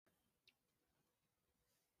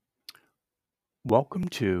Welcome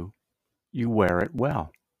to You Wear It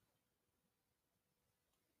Well.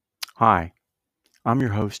 Hi, I'm your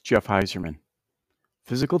host, Jeff Heiserman,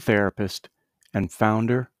 physical therapist and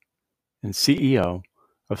founder and CEO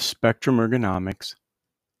of Spectrum Ergonomics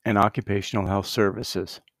and Occupational Health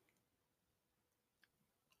Services.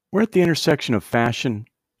 We're at the intersection of fashion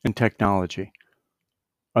and technology,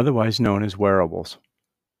 otherwise known as wearables.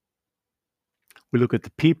 We look at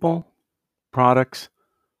the people, products,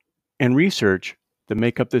 and research that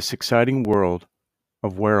make up this exciting world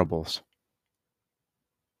of wearables.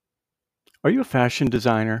 Are you a fashion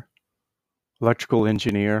designer, electrical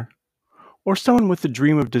engineer, or someone with the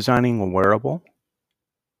dream of designing a wearable?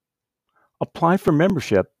 Apply for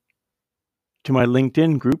membership to my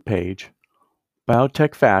LinkedIn group page,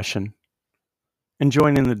 Biotech Fashion, and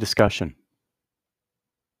join in the discussion.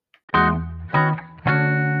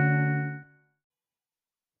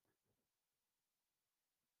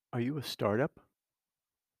 Are you a startup?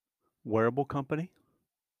 Wearable company?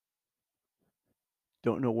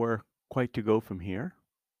 Don't know where quite to go from here?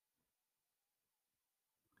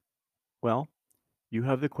 Well, you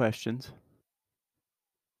have the questions,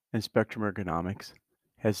 and Spectrum Ergonomics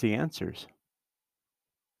has the answers.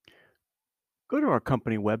 Go to our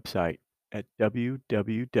company website at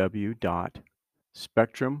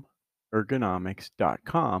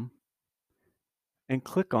www.spectrumergonomics.com and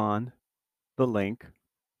click on the link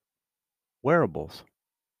Wearables.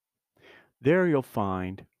 There you'll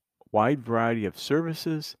find a wide variety of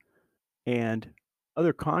services and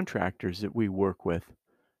other contractors that we work with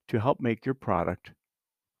to help make your product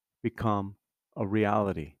become a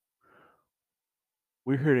reality.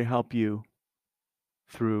 We're here to help you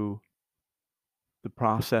through the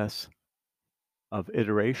process of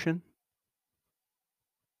iteration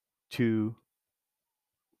to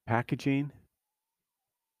packaging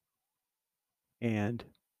and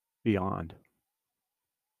beyond.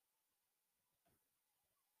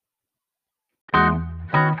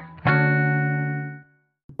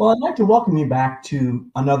 Well, I'd like to welcome you back to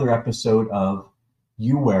another episode of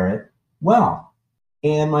You Wear It Well.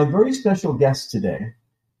 And my very special guest today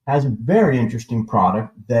has a very interesting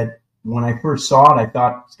product that when I first saw it, I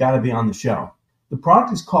thought it's got to be on the show. The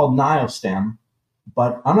product is called Niostem,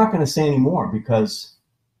 but I'm not going to say any more because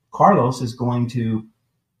Carlos is going to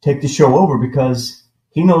take the show over because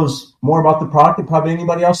he knows more about the product than probably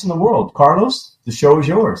anybody else in the world. Carlos, the show is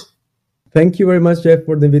yours. Thank you very much, Jeff,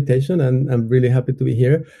 for the invitation, and I'm really happy to be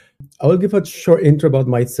here. I will give a short intro about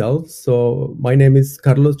myself. So my name is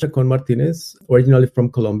Carlos Chacon Martinez, originally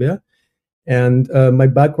from Colombia, and my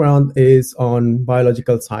background is on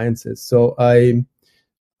biological sciences. So I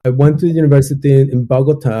went to the university in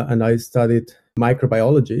Bogota, and I studied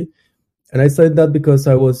microbiology. And I studied that because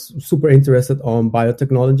I was super interested on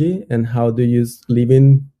biotechnology and how to use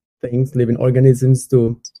living things, living organisms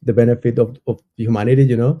to the benefit of humanity,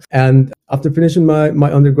 And after finishing my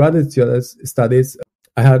undergraduate studies,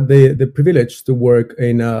 I had the privilege to work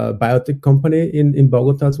in a biotech company in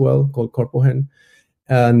Bogota as well called Corpogen.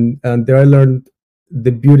 And there I learned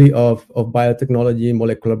the beauty of biotechnology,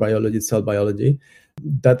 molecular biology, cell biology,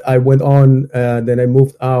 that I went on. Then I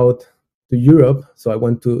moved out to Europe. So I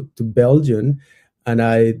went to Belgium, and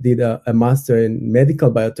I did a master in medical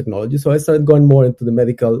biotechnology. So I started going more into the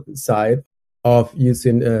medical side of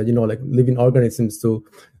using, like living organisms to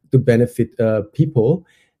benefit people.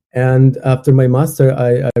 And after my master,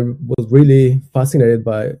 I was really fascinated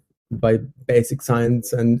by basic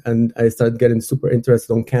science, and I started getting super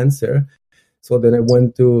interested on cancer. So then I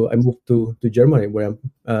moved to Germany, where I'm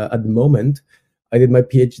at the moment. I did my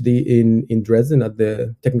PhD in Dresden at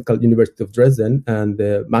the Technical University of Dresden and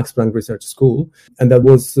the Max Planck Research School. And that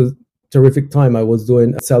was a terrific time. I was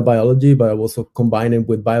doing cell biology, but I was also combining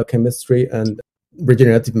with biochemistry and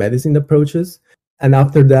regenerative medicine approaches. And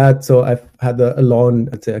after that, so I've had a long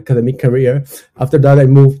academic career. After that, I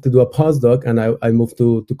moved to do a postdoc, and I moved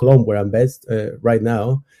to Cologne, where I'm based right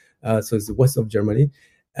now. So it's the west of Germany.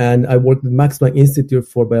 And I worked at Max Planck Institute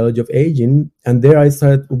for Biology of Aging. And there I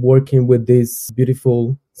started working with these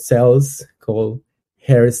beautiful cells called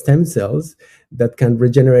hair stem cells that can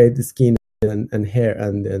regenerate the skin and hair.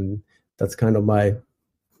 And that's kind of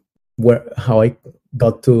how I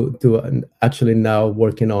got to actually now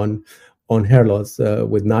working on hair loss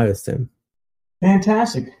with Niostem.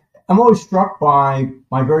 Fantastic. I'm always struck by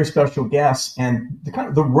my very special guests and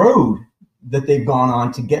the road that they've gone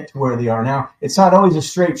on to get to where they are now. It's not always a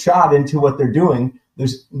straight shot into what they're doing.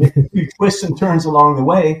 There's a few twists and turns along the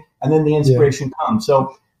way, and then the inspiration comes.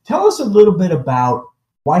 So tell us a little bit about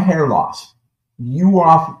why hair loss. You were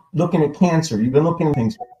off looking at cancer. You've been looking at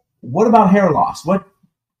things. What about hair loss? What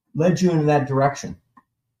led you in that direction?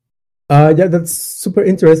 Yeah, that's super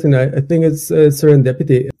interesting. I think it's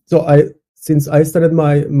serendipity. So since I started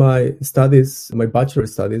my studies, my bachelor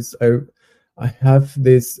studies, I have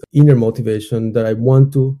this inner motivation that I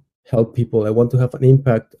want to help people. I want to have an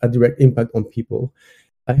impact, a direct impact on people.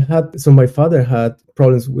 My father had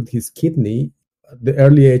problems with his kidney. At the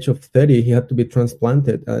early age of 30, he had to be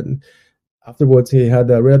transplanted, and afterwards he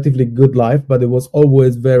had a relatively good life, but it was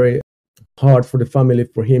always very hard for the family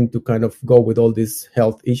for him to kind of go with all these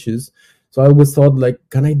health issues. So I always thought, like,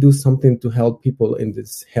 can I do something to help people in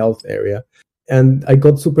this health area? And I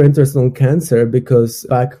got super interested on cancer because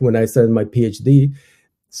back when I started my PhD,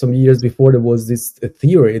 some years before, there was this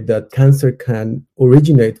theory that cancer can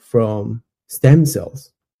originate from stem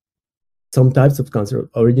cells. Some types of cancer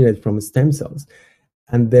originate from stem cells.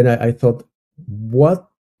 And then I thought, what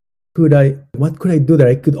could I do that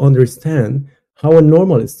I could understand how a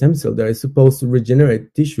normal stem cell that is supposed to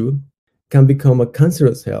regenerate tissue can become a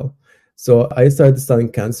cancerous cell? So I started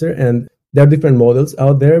studying cancer, and there are different models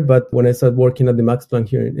out there. But when I started working at the Max Planck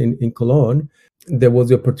here in Cologne, there was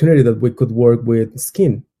the opportunity that we could work with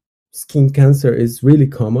skin. Skin cancer is really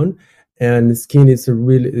common, and skin is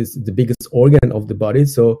the biggest organ of the body.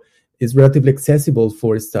 So it's relatively accessible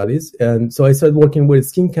for studies. And so I started working with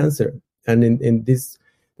skin cancer. And in this,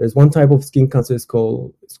 there's one type of skin cancer, it's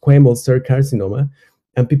called squamous cell carcinoma.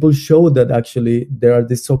 And people show that actually there are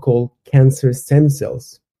these so-called cancer stem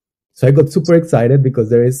cells. So I got super excited because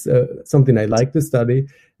there is something I like to study.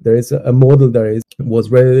 There is a model that was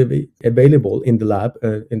readily available in the lab,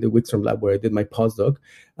 in the Wickstrom lab where I did my postdoc.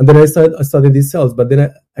 And then I studied these cells. But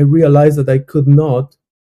then I realized that I could not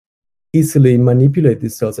easily manipulate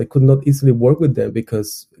these cells. I could not easily work with them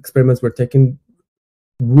because experiments were taking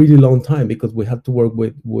really long time because we had to work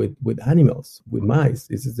with animals, with mice.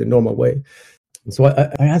 This is the normal way. So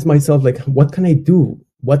I asked myself, like, what can I do?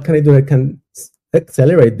 What can I do that can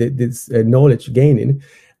accelerate this knowledge gaining?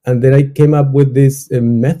 And then I came up with this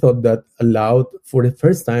method that allowed for the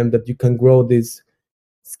first time that you can grow these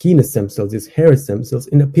skin stem cells, these hair stem cells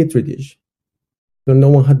in a petri dish. So no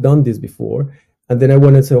one had done this before. And then I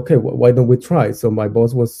went and said, okay, why don't we try? So my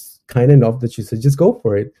boss was kind enough that she said, just go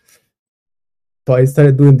for it. So I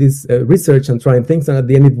started doing this research and trying things, and at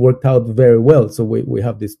the end it worked out very well. So we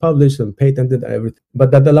have this published and patented and everything.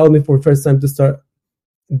 But that allowed me for the first time to start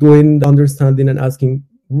doing understanding and asking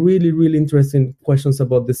really, really interesting questions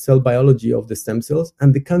about the cell biology of the stem cells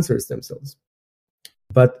and the cancer stem cells.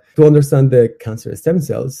 But to understand the cancer stem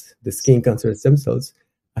cells, the skin cancer stem cells,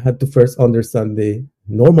 I had to first understand the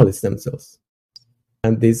normal stem cells.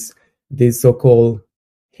 And these so-called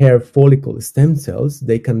hair follicle stem cells,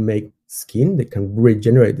 they can make skin, they can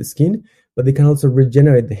regenerate the skin, but they can also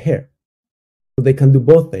regenerate the hair. So they can do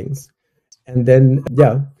both things. And then,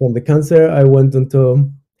 from the cancer, I went into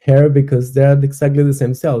hair because they're exactly the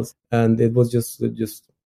same cells. And it was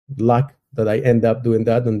just luck that I end up doing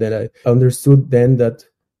that. And then I understood then that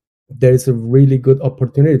there is a really good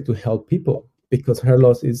opportunity to help people because hair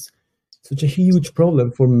loss is such a huge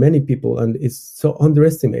problem for many people and it's so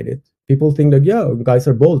underestimated. People think that, guys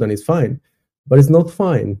are bald and it's fine, but it's not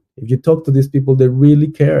fine. If you talk to these people, they really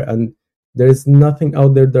care, and there is nothing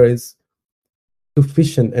out there that is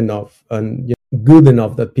sufficient enough and good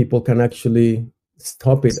enough that people can actually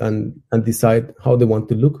stop it and decide how they want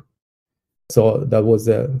to look. So that was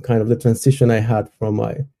kind of the transition I had from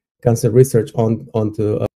my cancer research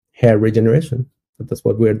onto hair regeneration. So that's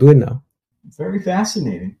what we're doing now. Very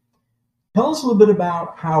fascinating. Tell us a little bit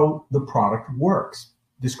about how the product works.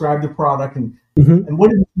 Describe the product and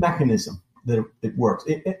what is the mechanism that it works.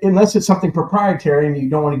 Unless it's something proprietary and you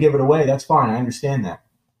don't want to give it away, that's fine. I understand that.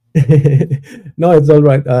 No, it's all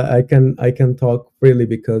right. I can talk freely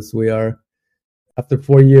because we are, after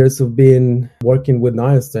 4 years of being working with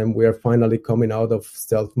Niastem, we are finally coming out of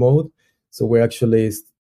stealth mode. So we're actually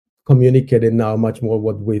communicating now much more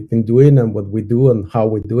what we've been doing and what we do and how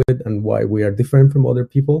we do it and why we are different from other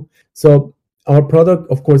people. So our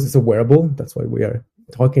product, of course, is a wearable. That's why we are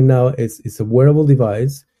talking now. It's a wearable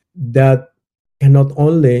device that can not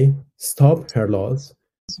only stop hair loss,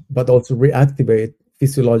 but also reactivate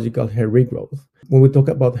physiological hair regrowth. When we talk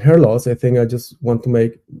about hair loss, I think I just want to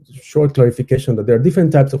make short clarification that there are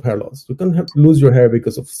different types of hair loss. You can lose your hair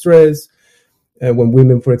because of stress. When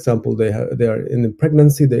women, for example, they are in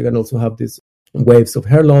pregnancy, they can also have these waves of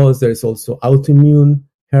hair loss. There is also autoimmune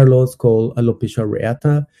hair loss called alopecia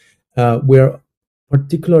areata. We're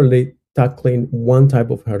particularly tackling one type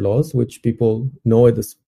of hair loss, which people know it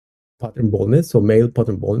as pattern baldness, so male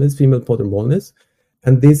pattern baldness, female pattern baldness.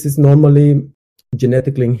 And this is normally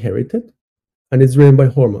genetically inherited, and it's driven by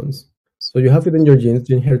hormones. So you have it in your genes,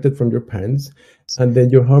 you inherit it from your parents, and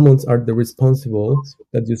then your hormones are the responsible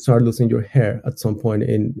that you start losing your hair at some point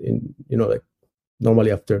in like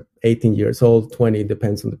normally after 18 years old, 20,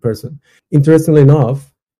 depends on the person. Interestingly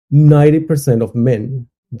enough, 90% of men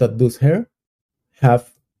that lose hair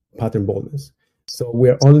have pattern baldness. So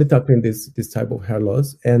we're only tackling this type of hair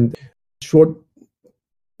loss. And short,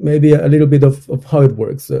 maybe a little bit of how it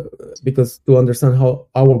works, because to understand how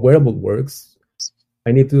our wearable works,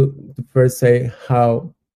 I need to first say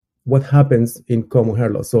what happens in common hair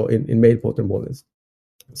loss, so in male pattern baldness.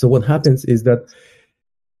 So what happens is that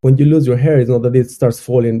when you lose your hair, it's not that it starts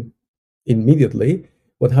falling immediately.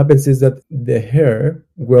 What happens is that the hair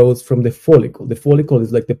grows from the follicle. The follicle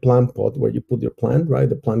is like the plant pot where you put your plant, right?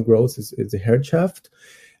 The plant grows is the hair shaft.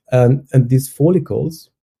 And these follicles,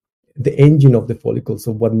 the engine of the follicles,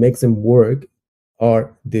 so what makes them work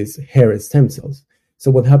are these hair stem cells. So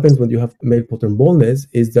what happens when you have male pattern baldness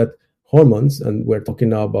is that hormones, and we're talking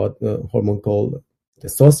now about a hormone called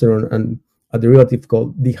testosterone and a derivative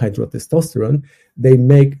called dihydrotestosterone, they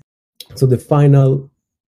make, so the final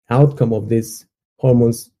outcome of these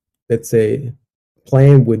hormones, let's say,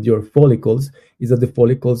 playing with your follicles, is that the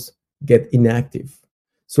follicles get inactive.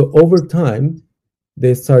 So over time,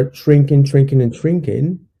 they start shrinking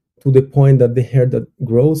to the point that the hair that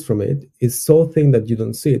grows from it is so thin that you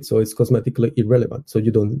don't see it. So it's cosmetically irrelevant. So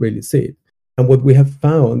you don't really see it. And what we have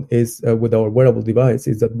found is with our wearable device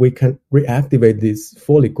is that we can reactivate this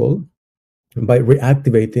follicle by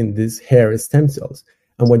reactivating these hair stem cells.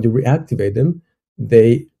 And when you reactivate them,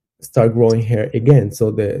 they start growing hair again.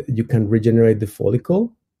 So you can regenerate the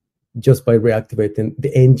follicle just by reactivating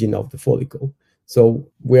the engine of the follicle. So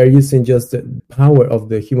we are using just the power of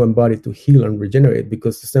the human body to heal and regenerate,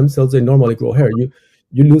 because the stem cells, they normally grow hair.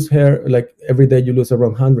 You lose hair, like every day you lose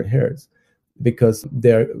around 100 hairs because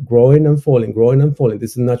they're growing and falling.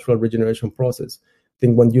 This is a natural regeneration process. I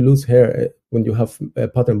think when you lose hair, when you have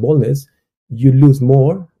pattern baldness, you lose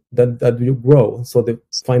more than you grow. So the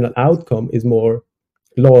final outcome is more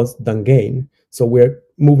loss than gain. So we're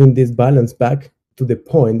moving this balance back to the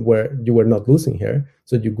point where you were not losing hair.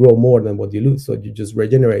 So you grow more than what you lose. So you just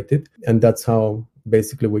regenerate it. And that's how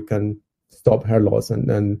basically we can stop hair loss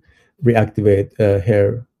and reactivate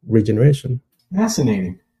hair regeneration.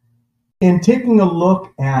 Fascinating. And taking a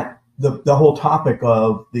look at the whole topic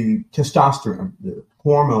of the testosterone, the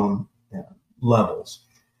hormone levels,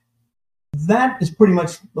 that is pretty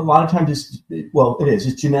much a lot of times,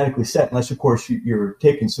 it's genetically set, unless, of course, you're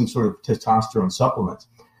taking some sort of testosterone supplements.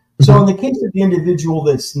 So in the case of the individual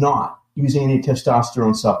that's not using any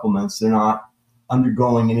testosterone supplements, they're not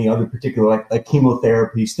undergoing any other particular like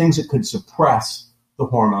chemotherapies, things that could suppress the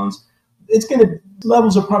hormones,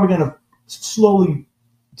 levels are probably going to slowly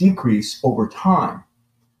decrease over time.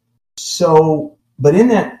 So, but in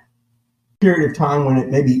that period of time when it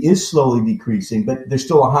maybe is slowly decreasing, but there's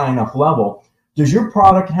still a high enough level, does your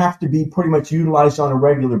product have to be pretty much utilized on a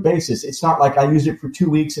regular basis? It's not like I use it for 2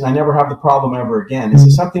 weeks and I never have the problem ever again. Is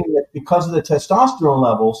it something that because of the testosterone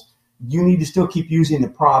levels, you need to still keep using the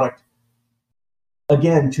product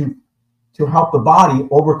again to help the body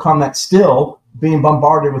overcome that still being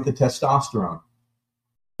bombarded with the testosterone?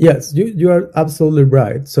 Yes, you are absolutely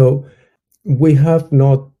right. So we have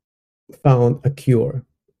not found a cure,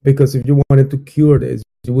 because if you wanted to cure this,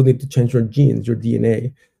 you would need to change your genes, your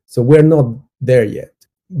DNA. So we're not there yet.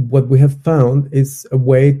 What we have found is a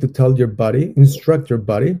way to tell your body, instruct your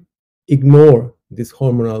body, ignore this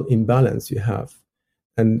hormonal imbalance you have.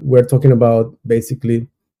 And we're talking about basically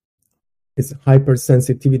it's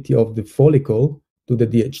hypersensitivity of the follicle to the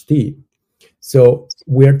DHT. So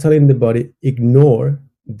we are telling the body, ignore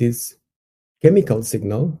this chemical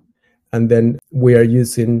signal, and then we are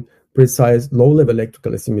using precise low-level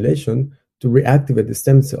electrical stimulation to reactivate the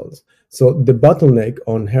stem cells. So the bottleneck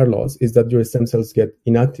on hair loss is that your stem cells get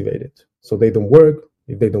inactivated. So they don't work.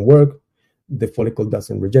 If they don't work, the follicle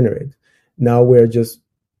doesn't regenerate. Now we're just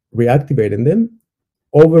reactivating them,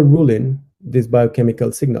 overruling this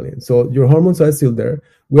biochemical signaling. So your hormones are still there.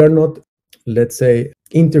 We are not, let's say,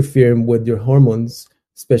 interfering with your hormones,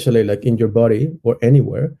 especially like in your body or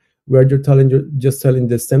anywhere, where you're just telling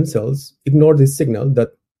the stem cells, ignore this signal that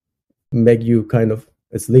make you kind of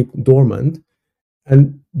sleep dormant,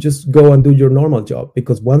 and just go and do your normal job.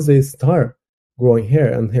 Because once they start growing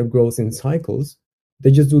hair, and hair grows in cycles,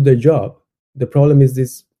 they just do their job. The problem is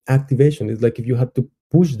this activation. It's like if you had to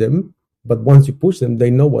push them, but once you push them, they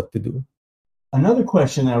know what to do. Another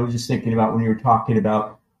question that I was just thinking about when you were talking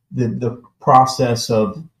about the process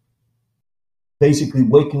of basically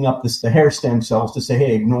waking up the hair stem cells to say,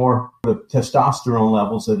 hey, ignore the testosterone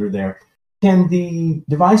levels that are there. Can the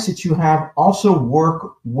device that you have also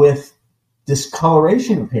work with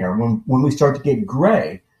discoloration of hair when we start to get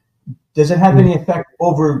gray? Does it have any effect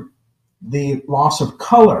over the loss of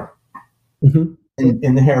color in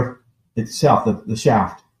the hair itself, the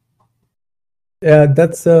shaft?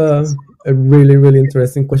 That's a really, really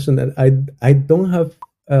interesting question. And I don't have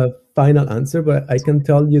a final answer, but I can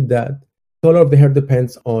tell you that color of the hair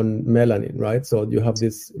depends on melanin, right? So you have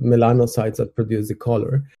these melanocytes that produce the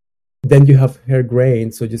color. Then you have hair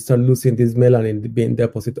graying, so you start losing this melanin being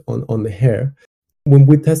deposited on the hair. When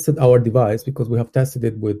we tested our device, because we have tested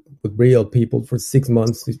it with real people for 6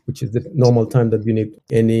 months, which is the normal time that you need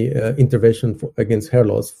any intervention against hair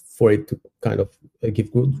loss for it to kind of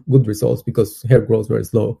give good results, because hair grows very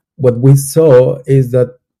slow. What we saw is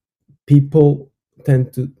that people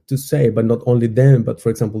tend to say, but not only them, but for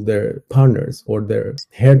example, their partners or their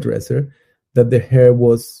hairdresser, that their hair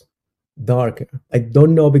was darker. I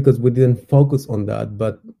don't know, because we didn't focus on that,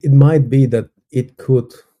 but it might be that it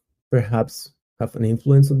could perhaps have an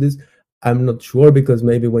influence on this. I'm not sure, because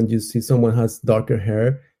maybe when you see someone has darker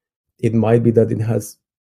hair, it might be that it has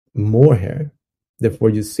more hair,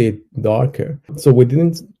 therefore you see it darker. So we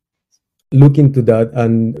didn't look into that,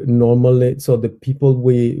 and normally, so the people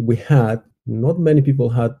we had, not many people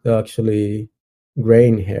had actually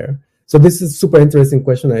graying hair. So this is a super interesting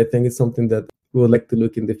question. I think it's something that we would like to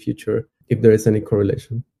look in the future if there is any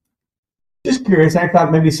correlation. Just curious, I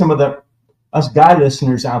thought maybe some of us guy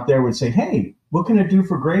listeners out there would say, hey, what can it do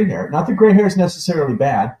for gray hair? Not that gray hair is necessarily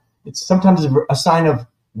bad. It's sometimes a sign of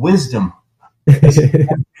wisdom as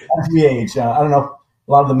we age. I don't know if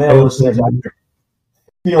a lot of the male listeners out there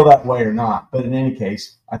feel that way or not. But in any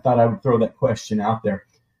case, I thought I would throw that question out there.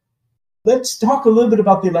 Let's talk a little bit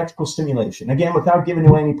about the electrical stimulation. Again, without giving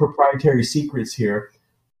away any proprietary secrets here,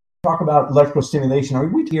 talk about electrical stimulation. Are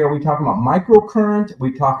we talking about microcurrent? Are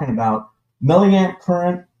we talking about milliamp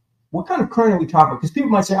current? What kind of current are we talking about? Because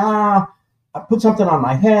people might say, I put something on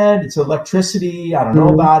my head. It's electricity. I don't know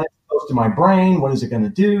about it. It's close to my brain. What is it going to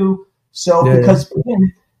do? So because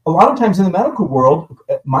again, a lot of times in the medical world,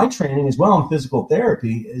 my training as well in physical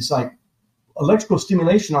therapy is like electrical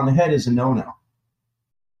stimulation on the head is a no-no.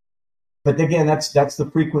 But again, that's the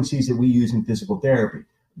frequencies that we use in physical therapy.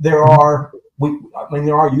 There are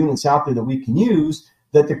units out there that we can use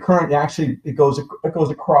that the current actually it goes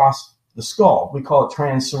across the skull. We call it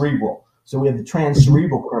transcerebral. So we have the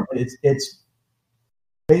transcerebral current, but it's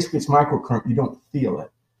basically it's microcurrent. You don't feel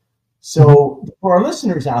it. So for our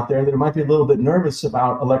listeners out there that might be a little bit nervous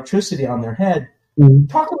about electricity on their head,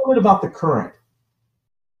 talk a little bit about the current.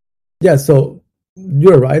 Yeah, so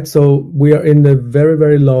you're right. So we are in the very,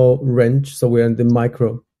 very low range. So we're in the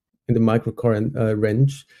microcurrent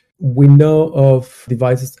range. We know of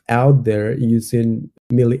devices out there using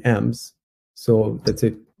milliamps. So that's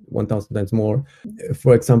it, 1,000 times more.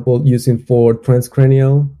 For example, using for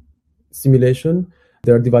transcranial stimulation,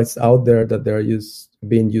 there are devices out there that they're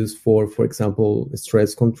being used for example,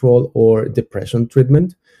 stress control or depression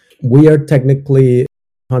treatment. We are technically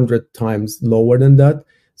 100 times lower than that.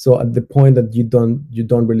 So at the point that you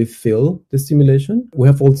don't really feel the stimulation. We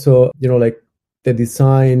have also, like the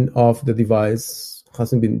design of the device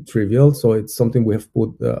hasn't been trivial. So it's something we have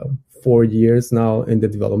put 4 years now in the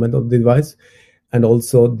development of the device. And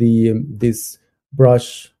also this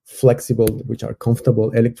brush flexible, which are comfortable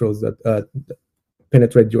electrodes that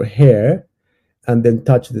penetrate your hair and then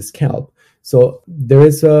touch the scalp. So there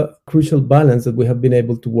is a crucial balance that we have been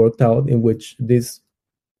able to work out in which this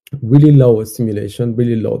really low stimulation,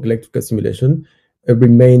 really low electrical stimulation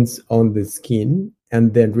remains on the skin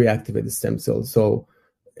and then reactivate the stem cells. So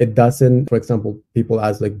it doesn't, for example, people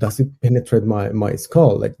ask, like, does it penetrate my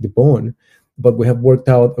skull, like the bone? But we have worked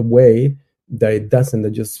out a way that it doesn't,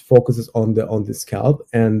 that just focuses on the scalp.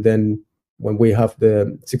 And then when we have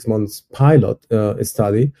the 6 months pilot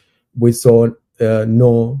study, we saw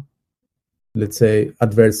no, let's say,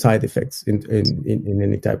 adverse side effects in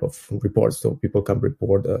any type of reports. So people can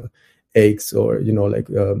report aches or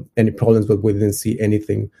any problems, but we didn't see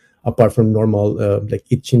anything apart from normal like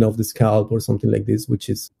itching of the scalp or something like this, which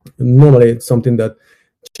is normally something that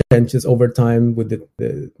changes over time with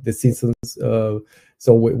the seasons.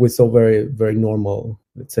 So we saw very, very normal,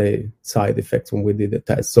 let's say, side effects when we did the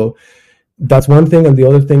test. So that's one thing. And the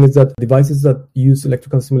other thing is that devices that use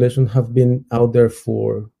electrical stimulation have been out there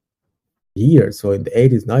for years, so in the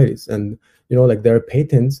 80s, 90s. And, there are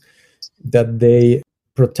patents that they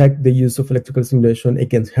protect the use of electrical stimulation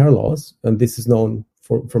against hair loss. And this is known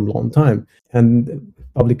from a long time. And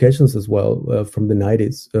publications as well from the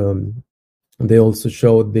 90s. They also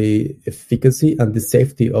show the efficacy and the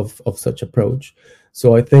safety of such approach.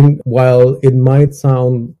 So I think while it might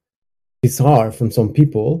sound bizarre from some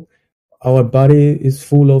people, our body is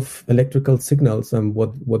full of electrical signals, and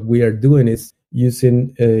what we are doing is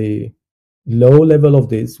using a low level of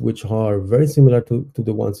these, which are very similar to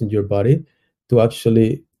the ones in your body, to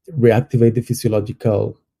actually reactivate the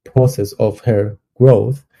physiological process of hair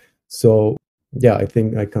growth. So yeah, I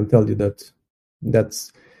think I can tell you that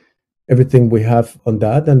that's everything we have on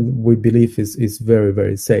that, and we believe is very,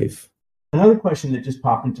 very safe. Another question that just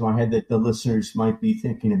popped into my head that the listeners might be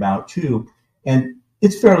thinking about too, and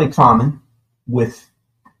it's fairly common with,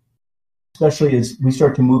 especially as we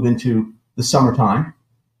start to move into the summertime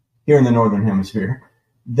here in the Northern Hemisphere,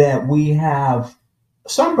 that we have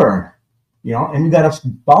sunburn, and you got a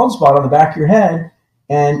bald spot on the back of your head,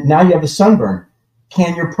 and now you have a sunburn.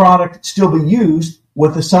 Can your product still be used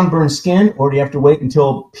with the sunburned skin, or do you have to wait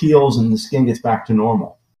until it peels and the skin gets back to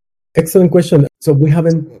normal? Excellent question. So we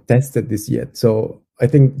haven't tested this yet. So I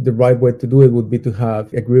think the right way to do it would be to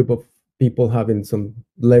have a group of people having some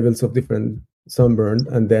levels of different sunburn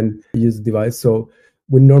and then use the device. So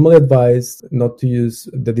we normally advise not to use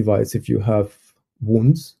the device if you have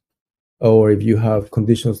wounds or if you have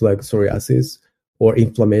conditions like psoriasis or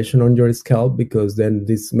inflammation on your scalp, because then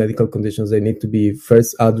these medical conditions, they need to be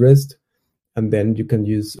first addressed, and then you can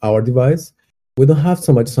use our device. We don't have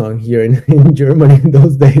so much sun here in Germany in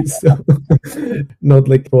those days, so not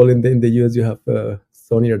like probably in the US you have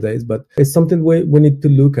sunnier days, but it's something we need to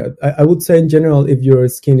look at. I would say in general, if your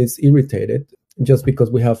skin is irritated, just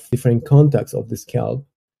because we have different contacts of the scalp,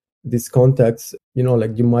 these contacts,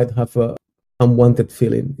 like you might have a unwanted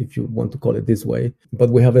feeling, if you want to call it this way,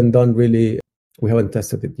 but we haven't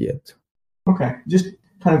tested it yet. Okay, just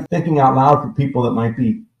kind of thinking out loud for people that might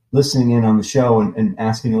be listening in on the show and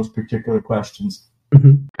asking those particular questions.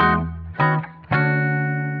 Mm-hmm.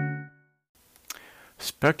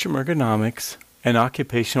 Spectrum Ergonomics and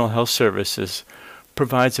Occupational Health Services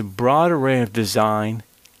provides a broad array of design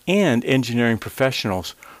and engineering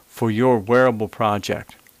professionals for your wearable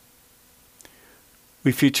project.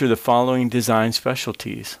 We feature the following design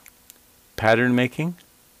specialties: pattern making,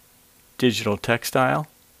 digital textile,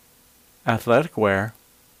 athletic wear,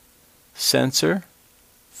 sensor,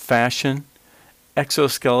 fashion,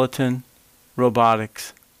 exoskeleton,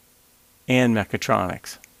 robotics, and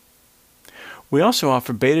mechatronics. We also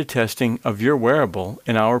offer beta testing of your wearable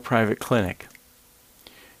in our private clinic.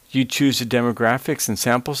 You choose the demographics and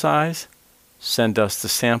sample size, send us the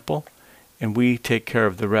sample, and we take care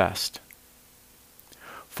of the rest.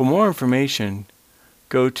 For more information,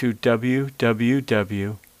 go to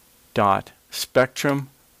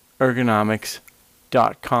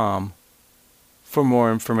www.spectrumergonomics.com for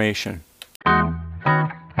more information.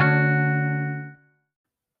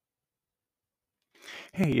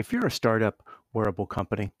 Hey, if you're a startup wearable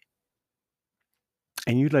company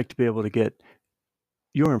and you'd like to be able to get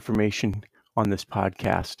your information on this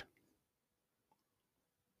podcast,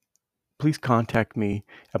 please contact me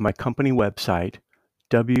at my company website,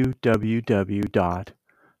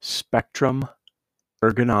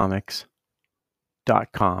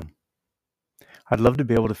 www.spectrumergonomics.com. I'd love to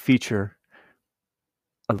be able to feature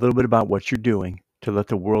a little bit about what you're doing to let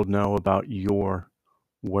the world know about your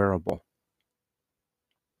wearable.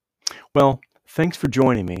 Well, thanks for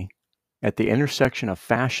joining me at the intersection of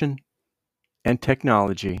fashion and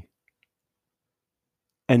technology,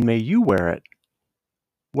 and may you wear it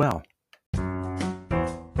well.